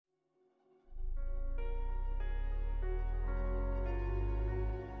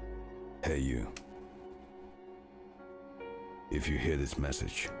Hey you. If you hear this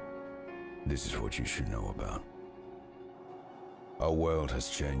message, this is what you should know about. Our world has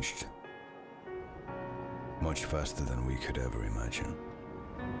changed much faster than we could ever imagine.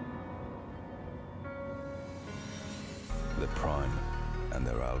 The Prime and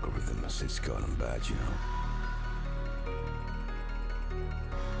their algorithms, it's gotten bad, you know.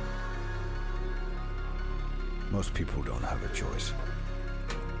 Most people don't have a choice.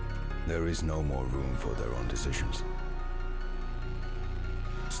 There is no more room for their own decisions.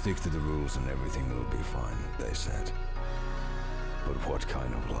 Stick to the rules and everything will be fine, they said. But what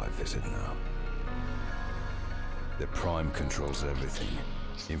kind of life is it now? The Prime controls everything,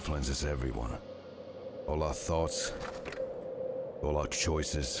 influences everyone. All our thoughts, all our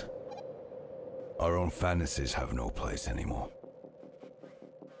choices, our own fantasies have no place anymore.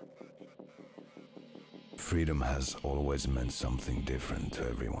 Freedom has always meant something different to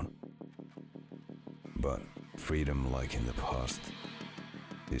everyone. But freedom, like in the past,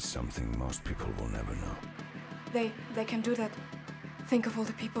 is something most people will never know. They can do that. Think of all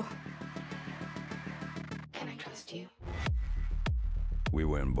the people. Can I trust you? We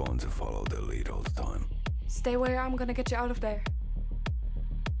weren't born to follow their lead all the time. Stay where I'm gonna get you out of there.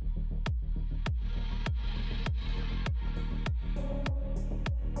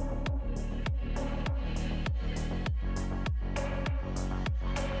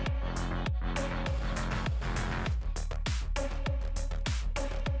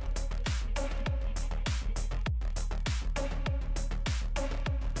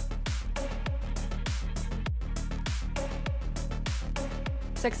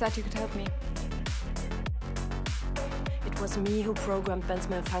 Sex that you could help me. It was me who programmed Ben's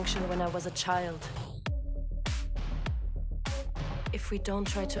malfunction when I was a child. If we don't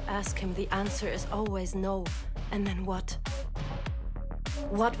try to ask him, the answer is always no. And then what?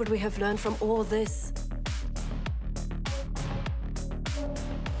 What would we have learned from all this?